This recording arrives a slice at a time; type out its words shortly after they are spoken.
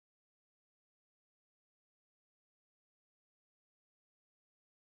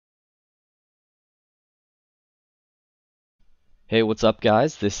Hey, what's up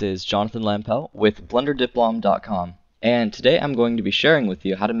guys? This is Jonathan Lampel with BlenderDiplom.com, and today I'm going to be sharing with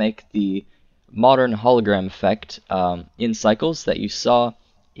you how to make the modern hologram effect in cycles that you saw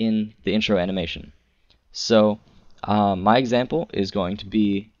in the intro animation. So my example is going to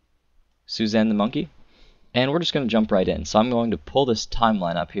be Suzanne the monkey, and we're just going to jump right in. So I'm going to pull this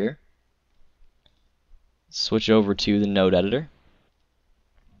timeline up here, switch over to the node editor,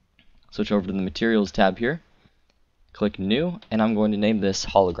 switch over to the materials tab here, click new, and I'm going to name this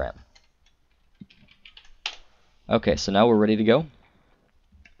hologram. Okay, so now we're ready to go.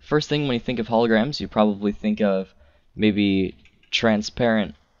 First thing when you think of holograms, you probably think of maybe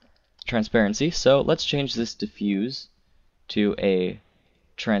transparency. So let's change this diffuse to a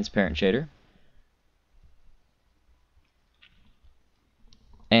transparent shader.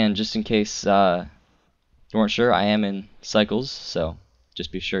 And just in case you weren't sure, I am in cycles, so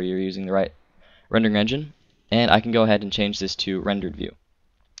just be sure you're using the right rendering engine. And I can go ahead and change this to rendered view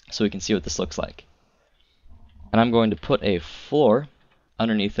so we can see what this looks like. And I'm going to put a floor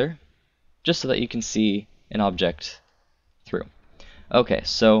underneath her just so that you can see an object through. Okay,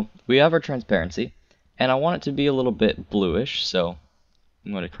 so we have our transparency, and I want it to be a little bit bluish, so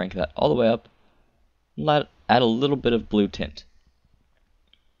I'm going to crank that all the way up and add a little bit of blue tint.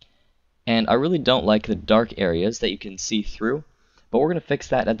 And I really don't like the dark areas that you can see through, but we're going to fix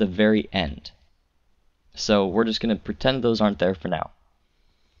that at the very end. So we're just going to pretend those aren't there for now.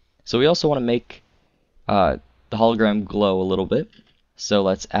 So we also want to make the hologram glow a little bit. So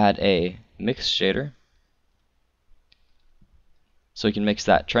let's add a mix shader. So we can mix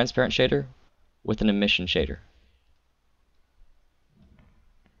that transparent shader with an emission shader.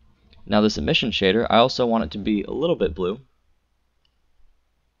 Now this emission shader, I also want it to be a little bit blue.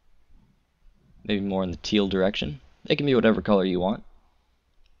 Maybe more in the teal direction. It can be whatever color you want.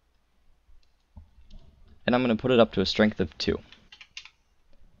 And I'm going to put it up to a strength of 2.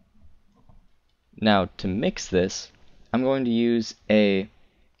 Now to mix this, I'm going to use a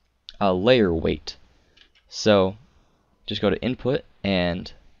layer weight. So just go to input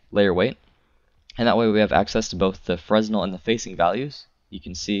and layer weight, and that way we have access to both the Fresnel and the facing values. You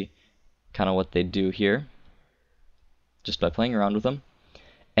can see kind of what they do here just by playing around with them.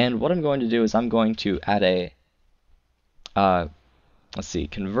 And what I'm going to do is I'm going to add a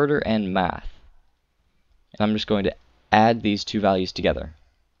converter and math. And I'm just going to add these two values together.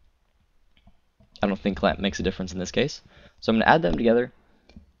 I don't think clamp makes a difference in this case. So I'm going to add them together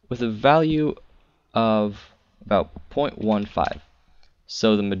with a value of about 0.15.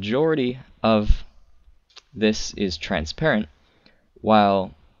 So the majority of this is transparent,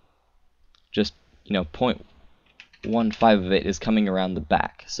 while just 0.15 of it is coming around the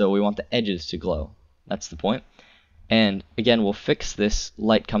back. So we want the edges to glow. That's the point. And again, we'll fix this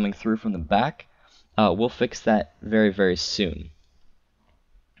light coming through from the back. We'll fix that very, very soon.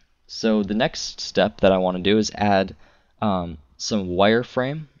 So the next step that I want to do is add some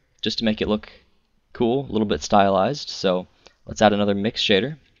wireframe just to make it look cool, a little bit stylized. So let's add another mix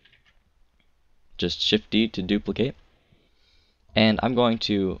shader. Just Shift D to duplicate. And I'm going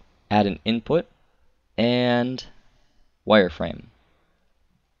to add an input and wireframe.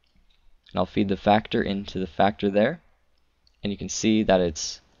 And I'll feed the factor into the factor there. And you can see that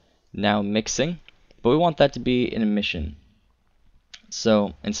it's now mixing. But we want that to be an emission.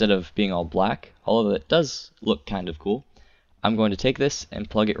 So instead of being all black, although it does look kind of cool, I'm going to take this and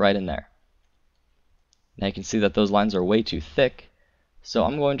plug it right in there. Now you can see that those lines are way too thick, so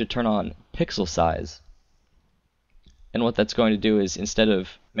I'm going to turn on pixel size. And what that's going to do is, instead of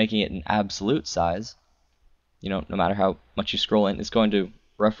making it an absolute size, no matter how much you scroll in, it's going to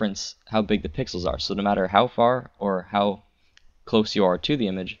reference how big the pixels are. So no matter how far or how close you are to the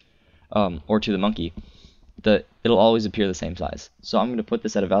image, or to the monkey, it'll always appear the same size. So I'm going to put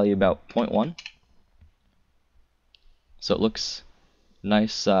this at a value about 0.1. So it looks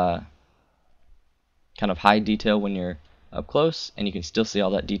nice, kind of high detail when you're up close, and you can still see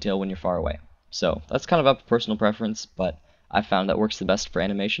all that detail when you're far away. So that's kind of up to personal preference, but I found that works the best for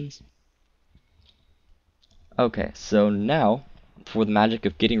animations. Okay, so now for the magic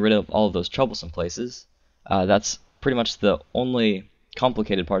of getting rid of all of those troublesome places, that's pretty much the only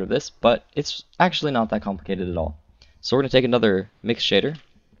complicated part of this, but it's actually not that complicated at all. So we're going to take another mix shader,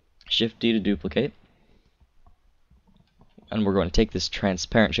 Shift D to duplicate, and we're going to take this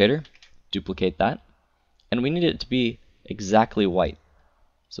transparent shader, duplicate that, and we need it to be exactly white.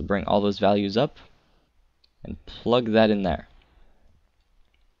 So bring all those values up and plug that in there.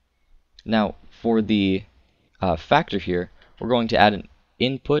 Now for the factor here, we're going to add an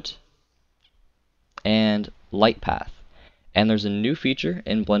input and light path. And there's a new feature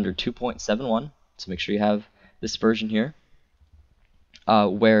in Blender 2.71, so make sure you have this version here.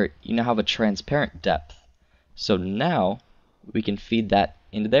 where you now have a transparent depth. So now we can feed that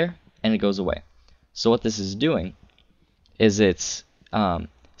into there and it goes away. So what this is doing is it's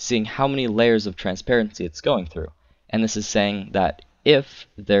seeing how many layers of transparency it's going through. And this is saying that if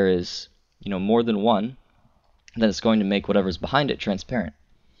there is more than one, then it's going to make whatever's behind it transparent.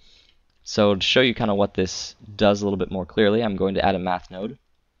 So to show you kind of what this does a little bit more clearly, I'm going to add a math node.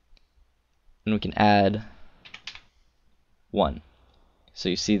 And we can add 1. So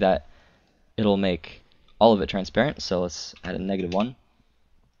you see that it'll make all of it transparent. So let's add a -1.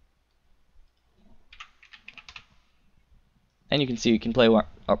 And you can see you can play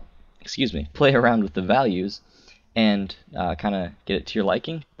around with the values and kind of get it to your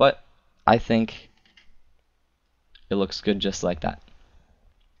liking. But I think it looks good just like that.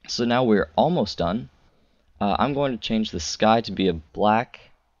 So now we're almost done. I'm going to change the sky to be a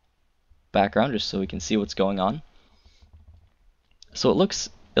black background just so we can see what's going on. So it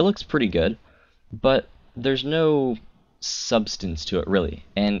looks pretty good, but there's no substance to it really.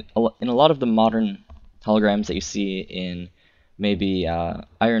 And in a lot of the modern holograms that you see in maybe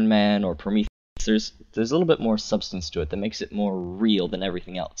Iron Man or Prometheus, there's a little bit more substance to it that makes it more real than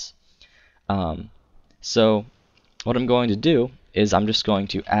everything else. So what I'm going to do is I'm just going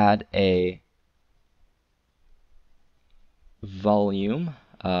to add a volume,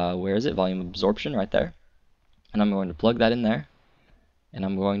 where is it? Volume absorption right there. And I'm going to plug that in there. And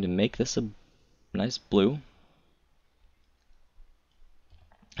I'm going to make this a nice blue.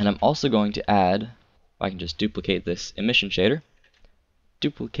 And I'm also going to add, if I can just duplicate this emission shader,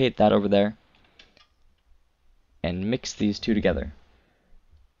 duplicate that over there, and mix these two together.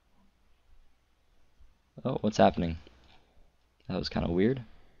 Oh, what's happening? That was kind of weird.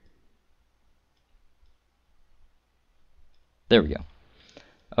 There we go.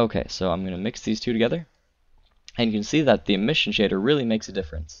 Okay, so I'm going to mix these two together. And you can see that the emission shader really makes a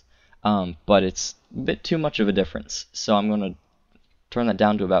difference. But it's a bit too much of a difference. So I'm going to turn that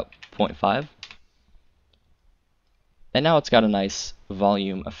down to about 0.5. And now it's got a nice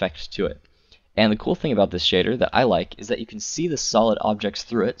volume effect to it. And the cool thing about this shader that I like is that you can see the solid objects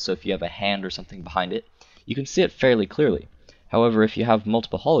through it. So if you have a hand or something behind it, you can see it fairly clearly. However, if you have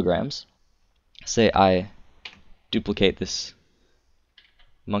multiple holograms, say I duplicate this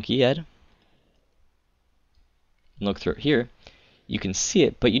monkey head, and look through it here, you can see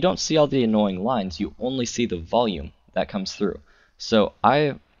it, but you don't see all the annoying lines. You only see the volume that comes through. So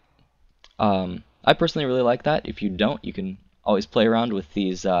I personally really like that. If you don't, you can always play around with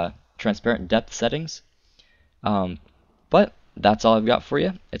these transparent depth settings. But that's all I've got for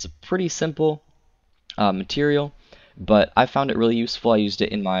you. It's a pretty simple material, but I found it really useful. I used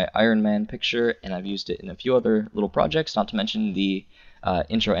it in my Iron Man picture, and I've used it in a few other little projects, not to mention the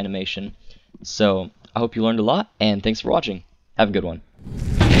intro animation. So I hope you learned a lot, and thanks for watching. Have a good one.